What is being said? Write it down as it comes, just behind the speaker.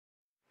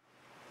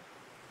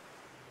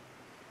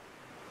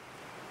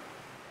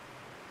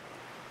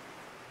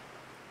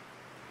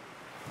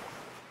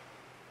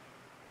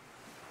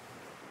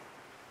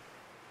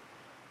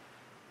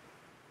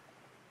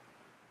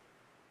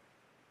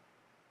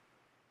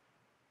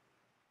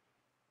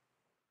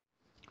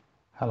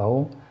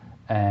Hello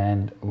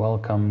and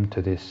welcome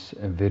to this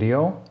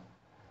video.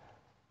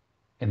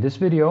 In this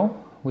video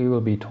we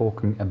will be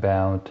talking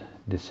about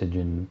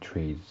decision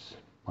trees.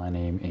 My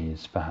name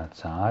is Fahad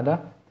Saada,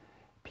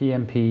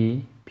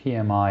 PMP,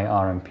 PMI,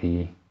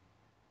 RMP.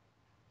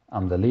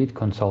 I'm the lead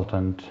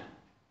consultant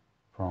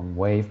from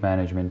Wave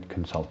Management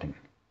Consulting.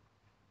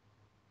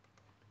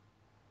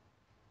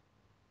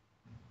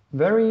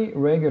 Very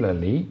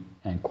regularly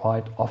and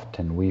quite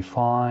often we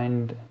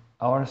find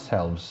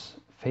ourselves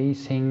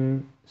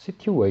facing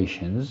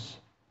situations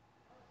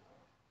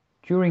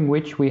during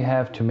which we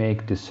have to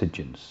make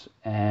decisions,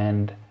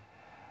 and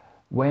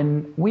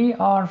when we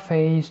are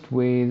faced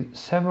with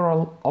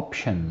several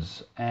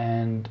options,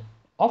 and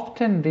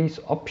often these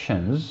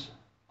options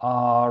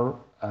are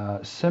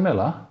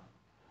similar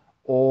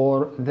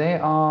or they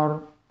are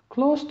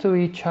close to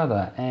each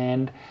other,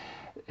 and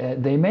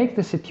they make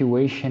the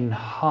situation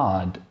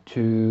hard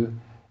to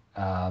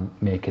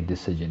make a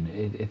decision.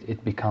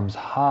 It becomes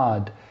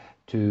hard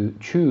to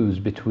choose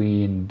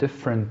between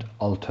different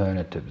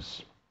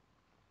alternatives.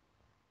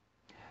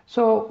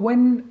 So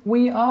when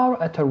we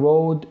are at a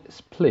road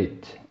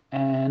split,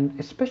 and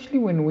especially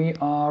when we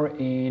are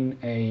in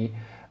a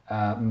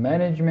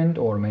management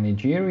or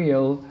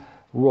managerial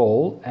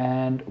role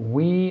and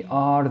we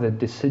are the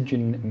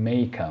decision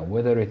maker,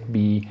 whether it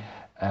be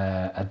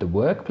at the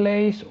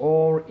workplace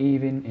or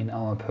even in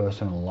our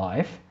personal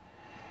life,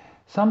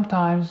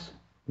 sometimes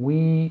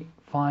we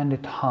find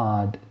it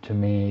hard to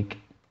make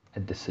a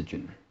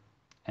decision,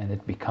 and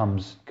it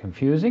becomes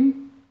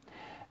confusing,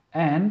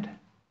 and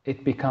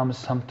it becomes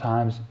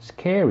sometimes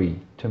scary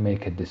to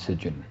make a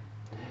decision.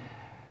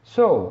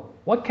 So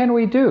what can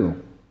we do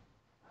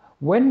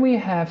when we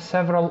have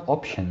several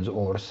options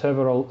or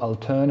several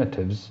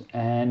alternatives,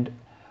 and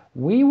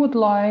we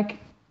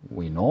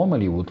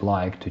normally would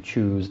like to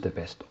choose the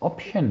best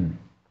option,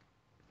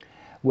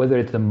 whether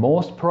it's the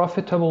most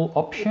profitable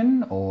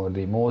option or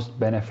the most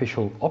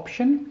beneficial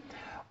option,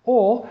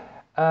 or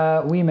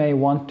we may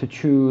want to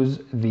choose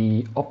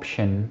the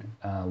option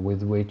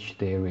with which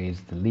there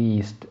is the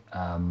least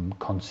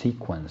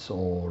consequence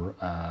or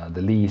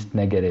the least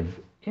negative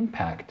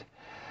impact.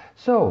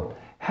 So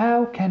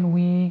how can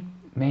we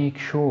make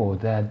sure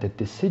that the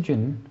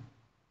decision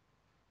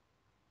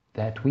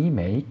that we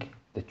make,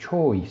 the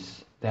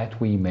choice that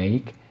we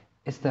make,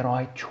 is the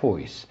right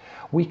choice?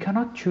 We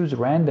cannot choose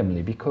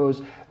randomly,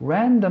 because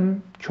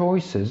random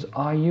choices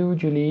are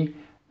usually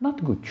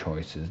not good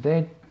choices.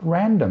 They're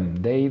random.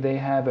 They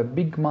have a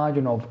big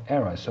margin of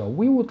error. So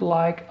we would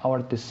like our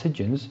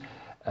decisions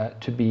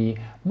to be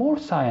more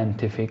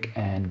scientific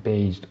and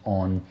based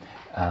on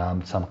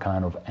some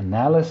kind of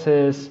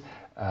analysis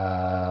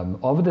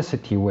of the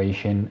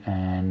situation,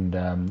 and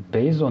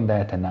based on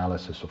that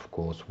analysis, of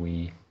course,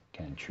 we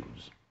can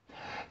choose.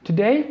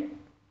 Today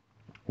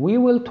we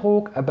will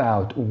talk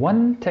about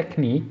one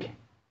technique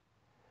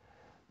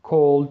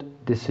called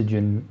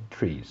decision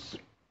trees.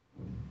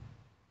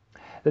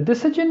 The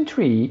decision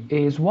tree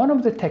is one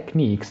of the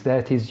techniques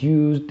that is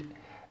used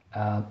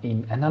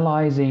in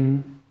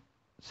analyzing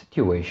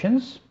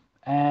situations,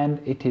 and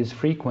it is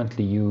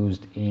frequently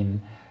used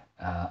in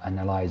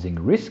analyzing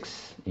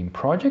risks in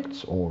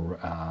projects or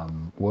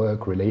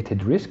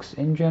work-related risks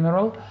in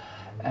general.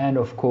 And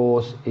of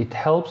course, it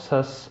helps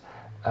us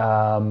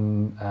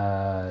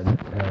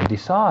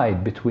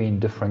decide between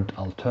different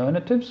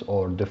alternatives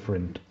or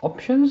different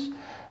options,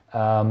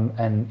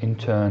 and in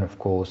turn, of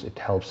course, it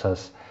helps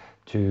us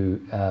to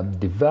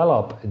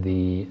develop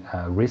the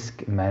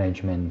risk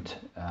management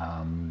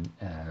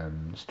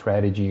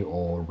strategy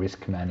or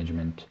risk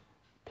management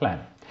plan.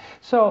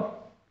 So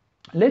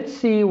let's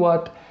see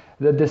what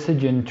the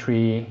decision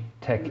tree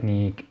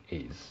technique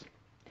is.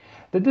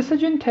 The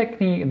decision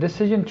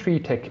tree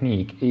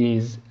technique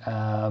is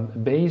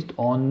based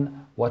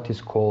on what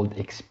is called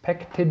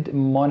expected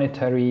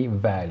monetary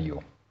value,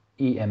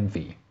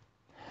 EMV.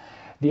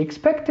 The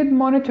expected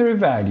monetary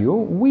value,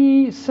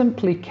 we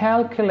simply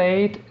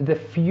calculate the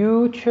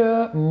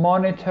future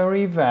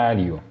monetary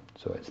value.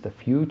 So it's the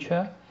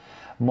future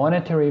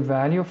monetary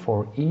value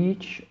for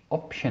each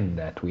option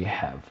that we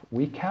have.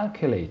 We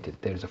calculate it.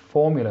 There's a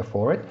formula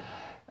for it,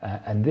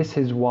 and this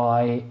is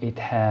why it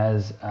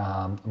has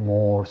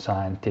more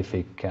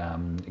scientific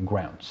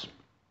grounds.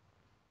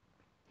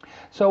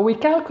 So we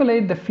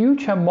calculate the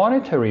future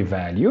monetary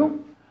value.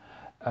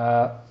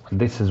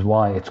 This is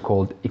why it's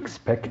called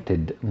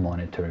expected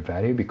monetary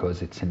value,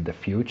 because it's in the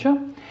future.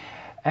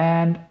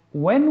 And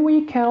when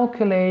we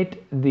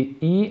calculate the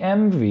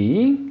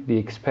EMV, the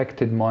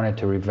expected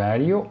monetary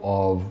value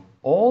of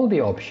all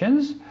the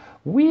options,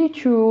 we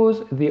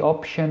choose the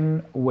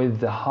option with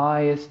the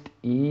highest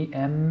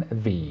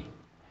EMV.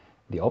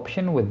 The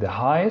option with the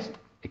highest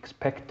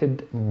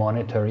expected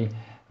monetary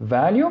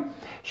value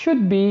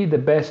should be the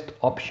best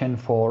option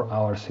for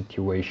our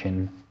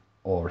situation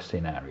or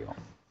scenario.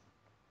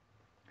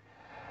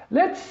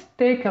 Let's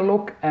take a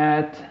look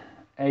at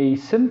a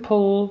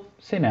simple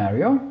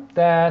scenario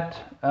that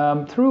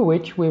through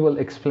which we will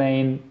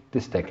explain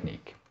this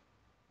technique.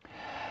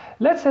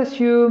 let's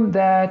assume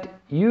that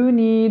you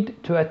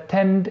need to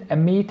attend a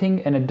meeting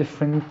in a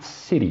different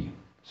city.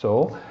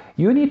 So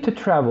you need to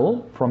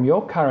travel from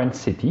your current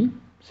city,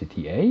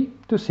 city A,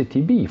 to city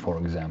B, for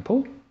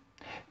example,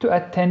 to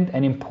attend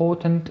an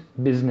important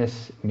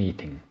business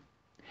meeting.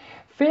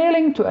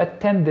 Failing to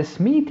attend this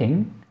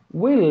meeting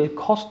will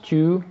cost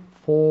you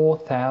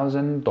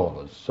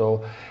 $4,000.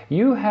 So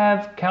you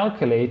have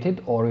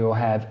calculated, or you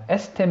have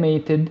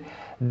estimated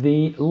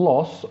the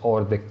loss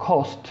or the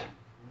cost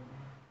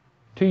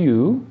to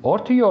you or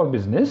to your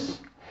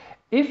business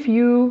if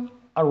you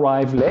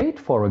arrive late.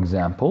 For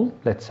example,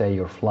 let's say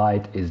your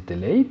flight is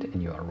delayed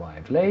and you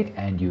arrive late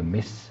and you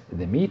miss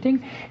the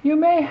meeting. You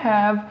may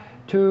have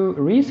to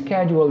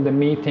reschedule the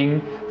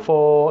meeting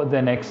for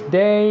the next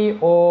day,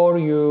 or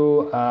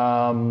you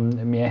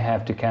may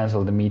have to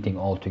cancel the meeting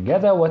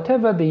altogether.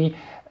 Whatever the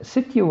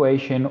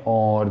situation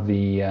or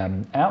the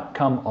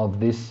outcome of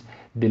this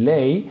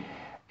delay,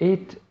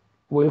 it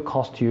will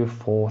cost you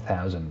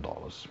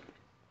 $4,000.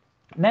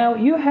 Now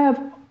you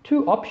have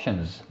two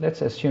options.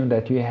 Let's assume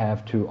that you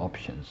have two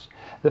options.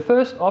 The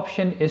first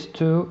option is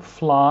to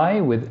fly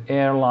with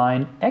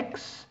airline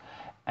X,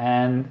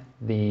 and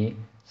the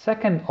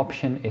second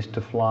option is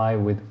to fly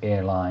with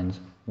airlines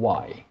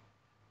Y.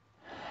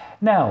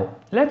 Now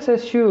let's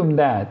assume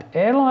that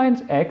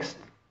airlines X,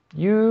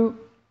 you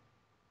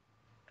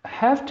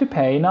have to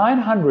pay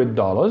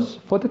 $900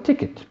 for the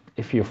ticket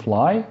if you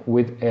fly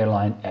with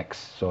airline X.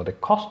 So the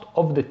cost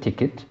of the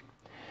ticket,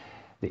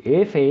 the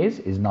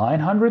airfares, is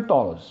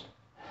 $900.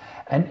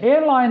 And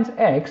Airlines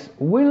X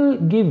will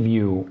give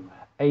you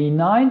a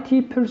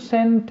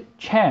 90%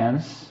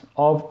 chance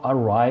of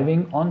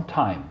arriving on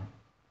time.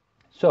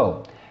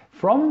 So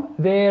from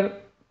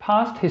their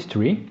past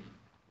history,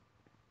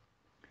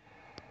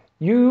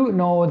 you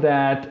know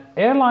that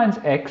Airlines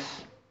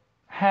X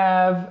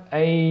have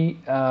a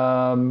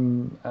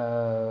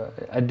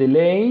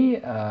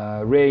delay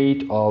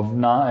rate of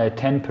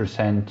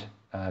 10%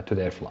 to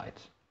their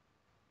flights.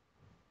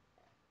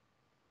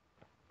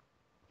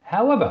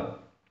 However,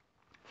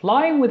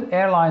 flying with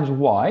Airlines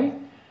Y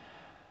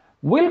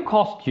will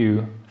cost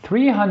you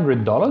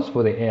 $300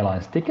 for the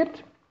airline's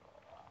ticket,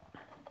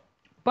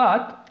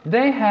 but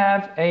they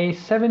have a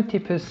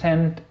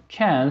 70%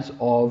 chance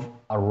of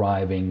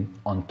arriving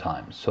on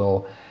time.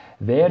 So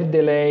their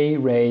delay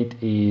rate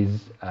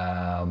is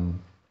or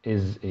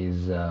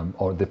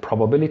the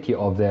probability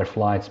of their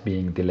flights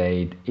being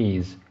delayed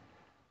is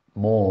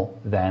more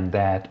than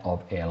that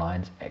of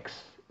Airlines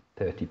X,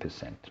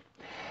 30%.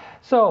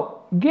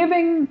 So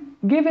given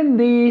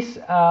these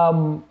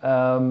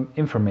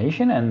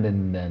information and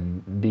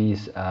then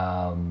these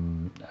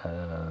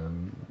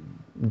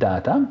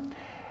data,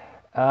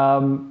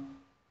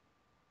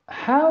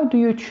 how do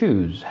you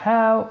choose?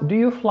 How do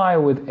you fly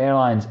with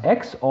Airlines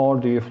X or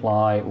do you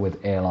fly with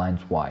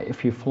Airlines Y?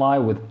 If you fly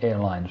with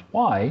Airlines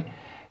Y,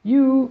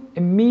 you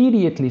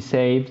immediately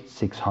saved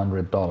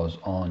 $600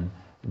 on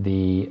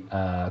the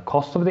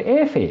cost of the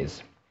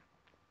airfares.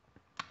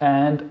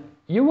 And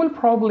you will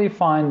probably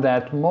find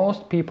that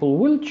most people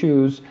will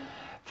choose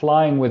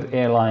flying with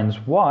Airlines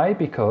Y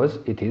because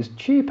it is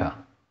cheaper.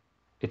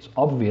 It's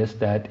obvious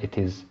that it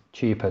is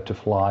cheaper to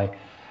fly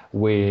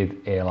with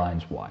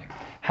Airlines Y.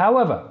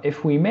 However,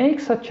 if we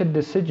make such a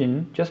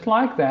decision just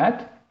like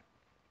that,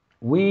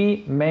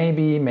 we may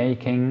be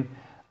making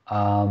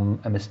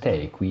a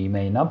mistake. We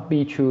may not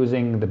be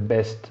choosing the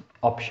best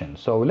option.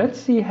 So let's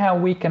see how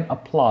we can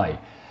apply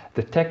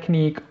the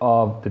technique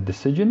of the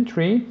decision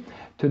tree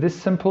to this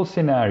simple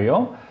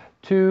scenario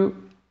to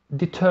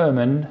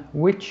determine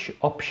which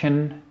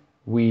option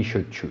we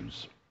should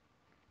choose.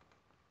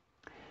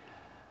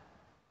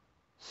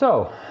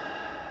 So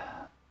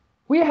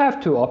we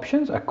have two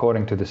options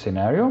according to the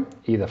scenario: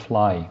 either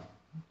fly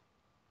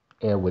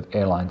with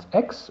Airlines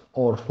X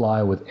or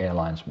fly with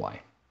Airlines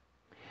Y.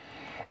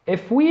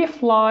 If we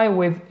fly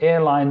with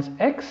Airlines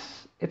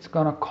X, it's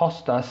going to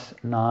cost us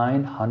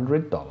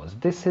 $900.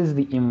 This is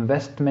the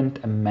investment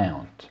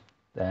amount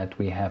that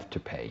we have to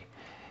pay.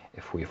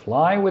 If we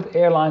fly with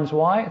Airlines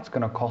Y, it's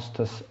going to cost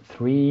us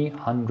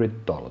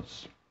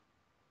 $300.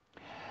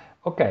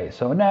 Okay,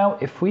 so now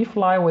if we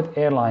fly with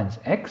Airlines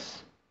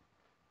X,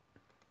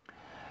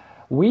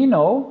 we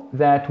know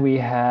that we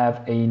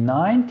have a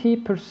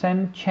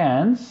 90%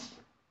 chance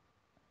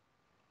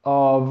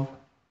of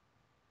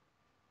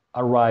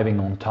arriving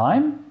on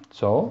time,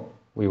 so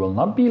we will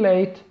not be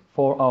late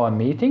for our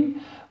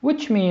meeting,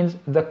 which means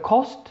the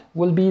cost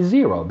will be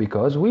zero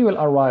because we will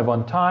arrive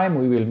on time,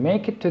 we will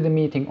make it to the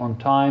meeting on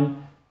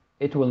time,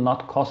 it will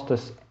not cost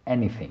us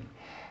anything.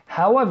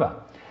 However,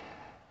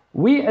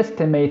 we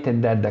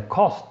estimated that the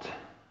cost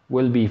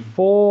will be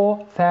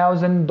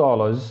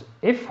 $4,000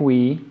 if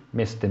we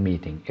miss the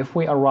meeting, if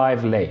we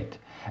arrive late.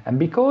 And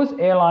because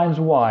Airlines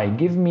Y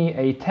give me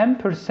a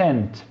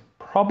 10%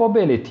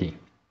 probability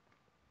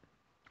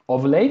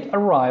of late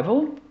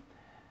arrival,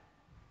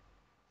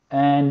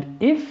 and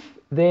if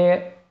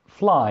their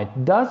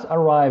flight does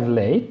arrive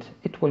late,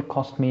 it will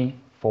cost me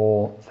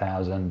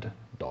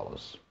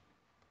 $4,000.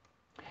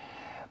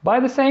 By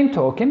the same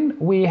token,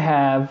 we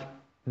have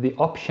the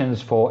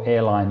options for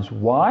airlines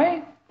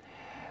Y,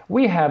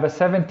 we have a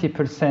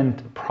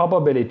 70%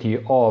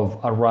 probability of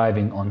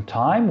arriving on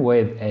time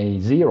with a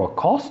zero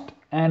cost,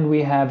 and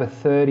we have a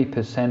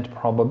 30%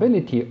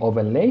 probability of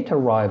a late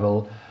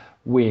arrival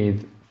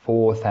with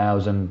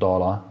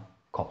 $4,000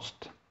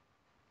 cost.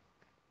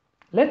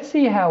 Let's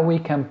see how we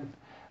can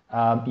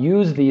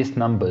use these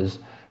numbers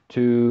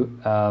to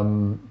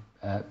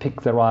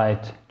pick the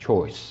right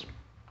choice.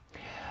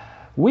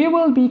 We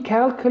will be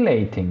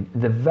calculating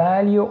the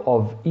value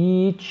of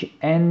each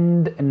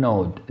end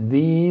node.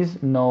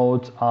 These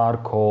nodes are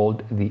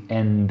called the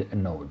end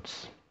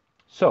nodes.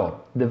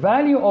 So the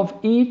value of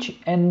each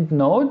end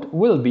node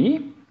will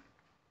be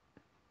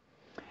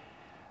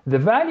the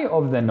value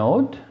of the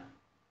node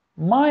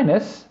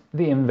minus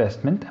the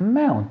investment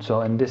amount.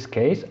 So in this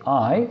case,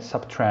 I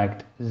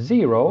subtract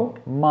 0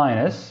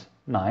 minus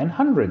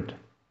 900.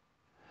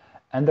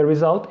 And the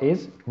result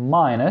is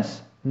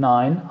minus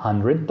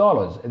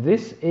 $900.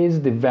 This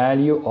is the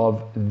value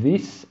of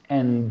this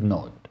end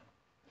node.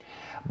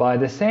 By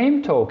the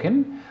same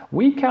token,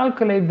 we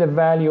calculate the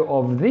value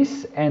of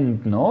this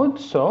end node,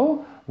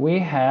 so we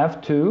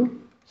have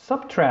to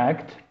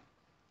subtract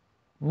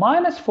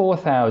minus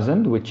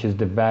 4,000, which is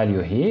the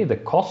value here, the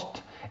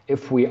cost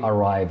if we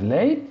arrive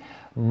late,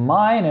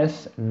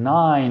 minus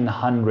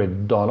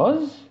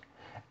 $900,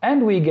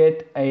 and we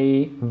get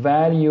a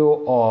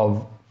value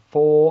of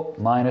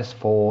minus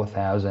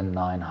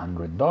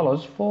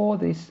 $4,900 for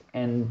this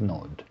end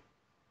node.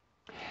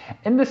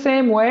 In the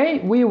same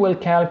way, we will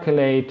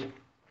calculate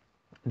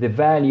the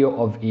value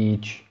of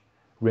each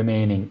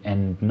remaining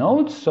end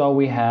node. So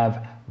we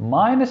have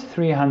minus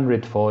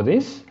 300 for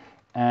this,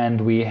 and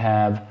we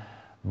have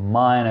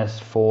minus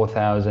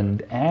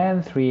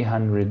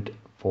 4,300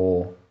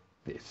 for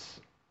this.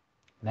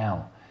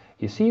 Now,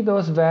 you see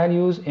those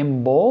values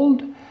in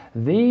bold?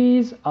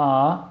 These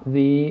are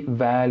the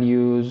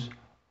values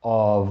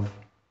or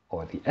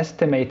the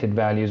estimated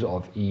values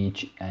of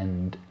each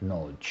end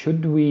node.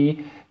 Should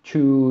we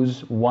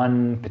choose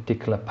one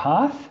particular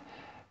path,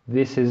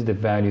 this is the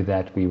value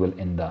that we will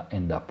end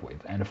up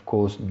with. And of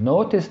course,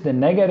 notice the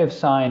negative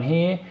sign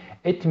here.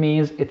 It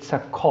means it's a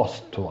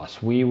cost to us.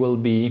 We will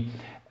be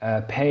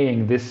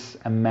paying this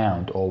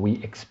amount, or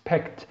we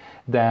expect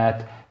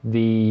that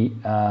the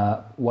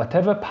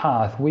whatever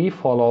path we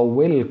follow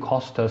will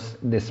cost us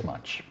this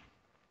much.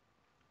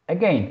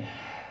 Again,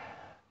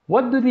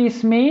 what do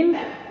these mean?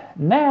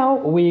 Now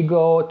we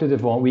get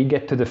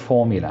to the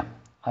formula.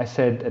 I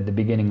said at the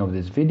beginning of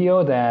this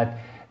video that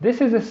this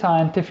is a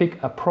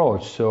scientific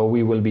approach, so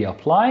we will be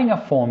applying a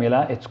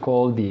formula. It's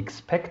called the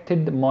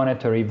expected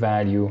monetary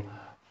value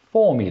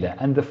formula,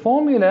 and the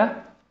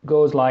formula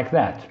goes like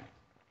that.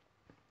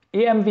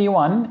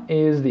 EMV1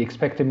 is the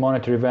expected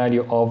monetary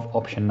value of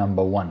option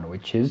number 1,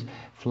 which is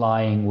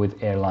flying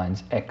with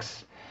Airlines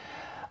X.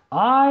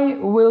 I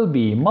will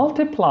be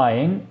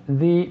multiplying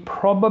the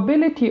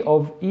probability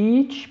of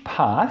each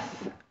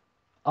path.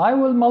 I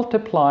will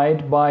multiply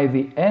it by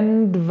the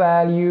end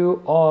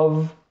value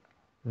of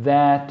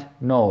that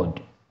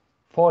node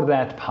for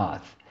that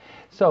path.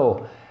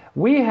 So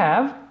we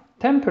have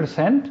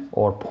 10%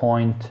 or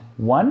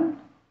 0.1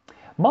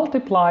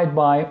 multiplied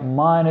by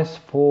minus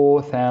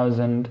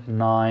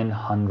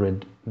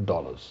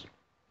 $4,900.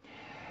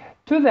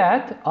 To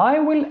that, I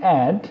will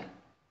add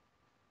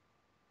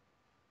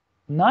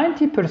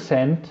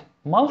 90%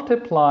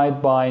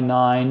 multiplied by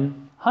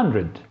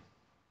 900,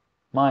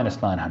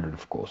 minus 900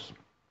 of course.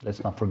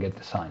 Let's not forget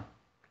the sign.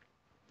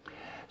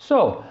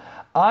 So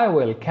I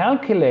will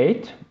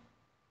calculate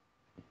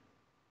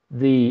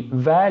the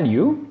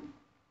value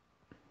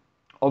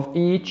of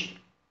each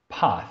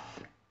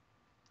path.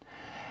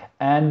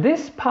 And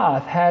this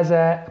path has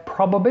a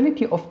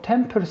probability of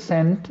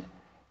 10%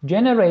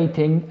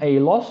 generating a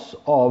loss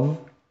of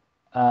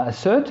a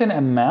certain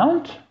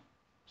amount.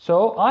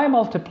 So I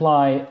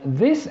multiply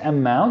this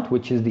amount,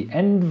 which is the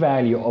end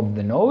value of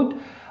the node,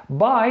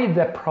 by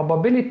the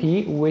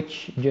probability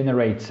which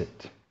generates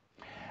it.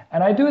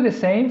 And I do the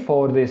same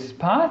for this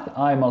path.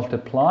 I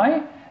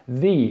multiply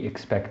the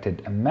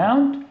expected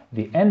amount,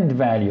 the end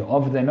value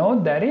of the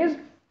node, that is,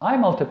 I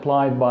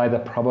multiply by the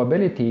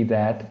probability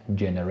that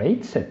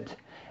generates it.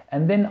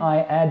 And then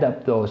I add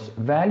up those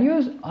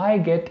values. I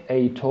get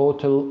a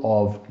total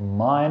of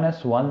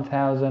minus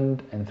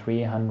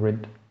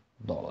 $1,300.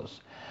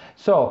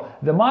 So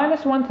the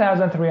minus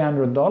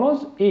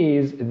 $1,300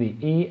 is the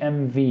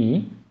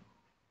EMV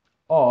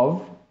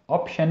of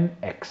option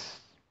X.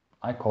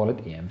 I call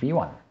it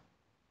EMV1.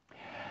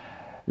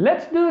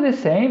 Let's do the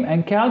same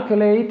and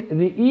calculate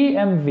the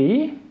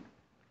EMV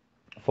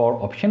for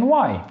option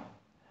Y.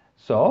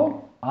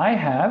 So I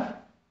have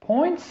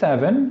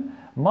 0.7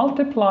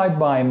 multiplied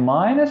by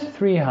minus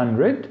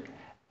 300,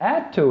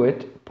 add to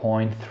it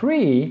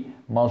 0.3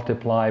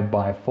 multiplied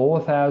by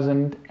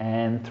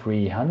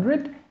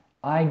 4,300.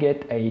 I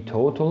get a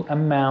total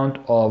amount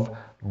of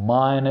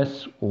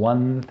minus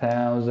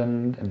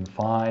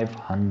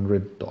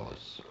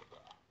 $1,500.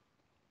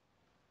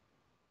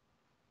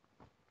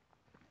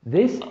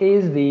 This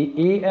is the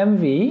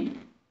EMV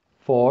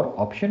for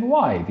option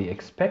Y, the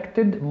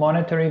expected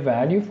monetary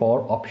value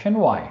for option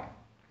Y.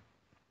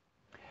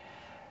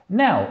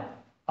 Now,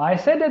 I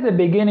said at the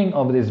beginning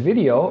of this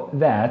video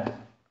that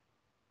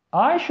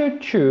I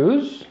should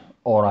choose,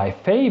 or I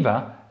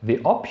favor,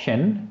 the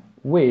option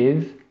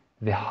with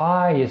the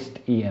highest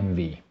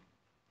EMV.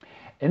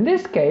 In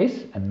this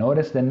case, and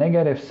notice the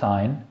negative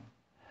sign,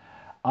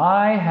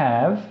 I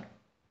have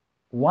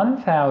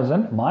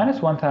 1,000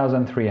 minus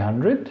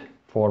 1,300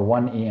 for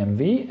one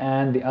EMV,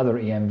 and the other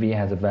EMV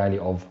has a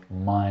value of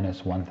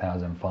minus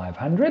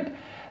 1,500.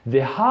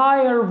 The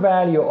higher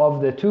value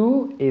of the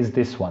two is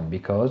this one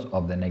because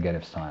of the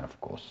negative sign, of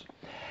course.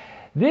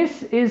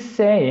 This is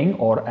saying,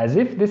 or as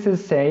if this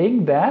is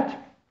saying, that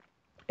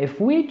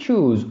if we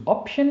choose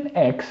option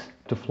X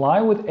to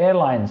fly with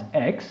Airlines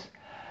X,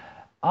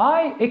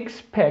 I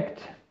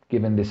expect,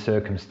 given the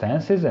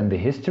circumstances and the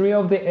history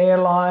of the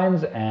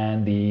airlines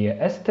and the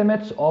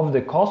estimates of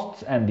the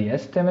costs and the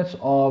estimates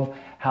of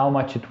how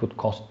much it would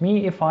cost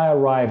me if I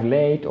arrive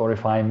late or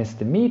if I miss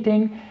the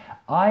meeting,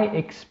 I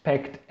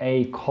expect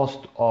a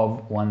cost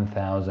of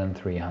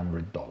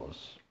 $1,300.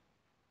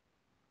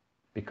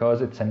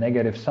 Because it's a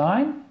negative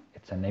sign,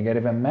 it's a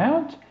negative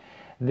amount,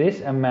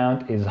 this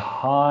amount is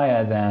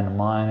higher than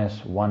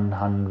minus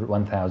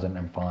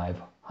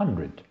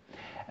 1,500.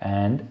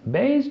 And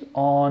based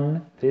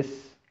on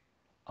this,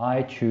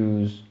 I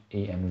choose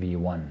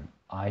EMV1.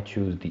 I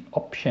choose the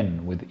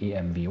option with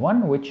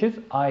EMV1, which is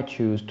I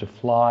choose to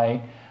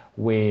fly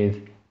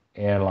with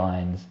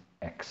Airlines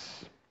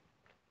X.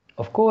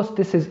 Of course,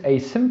 this is a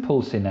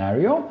simple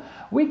scenario.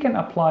 We can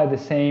apply the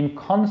same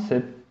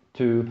concept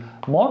to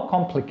more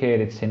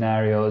complicated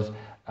scenarios.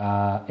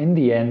 In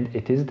the end,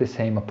 it is the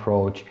same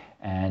approach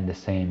and the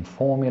same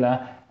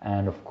formula.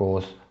 And of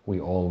course, we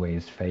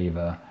always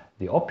favor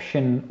the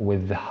option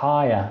with the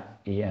higher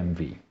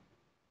EMV.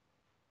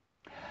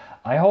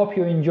 I hope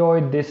you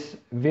enjoyed this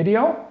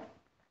video,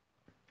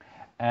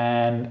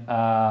 and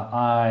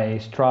I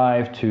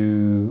strive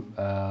to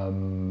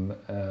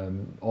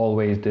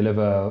always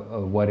deliver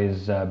what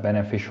is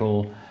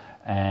beneficial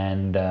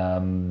and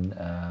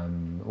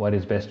what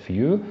is best for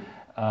you.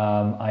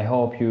 I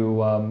hope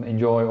you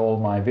enjoy all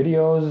my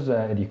videos,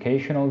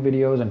 educational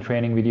videos and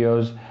training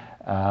videos,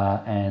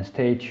 and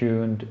stay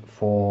tuned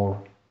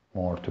for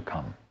more to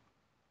come.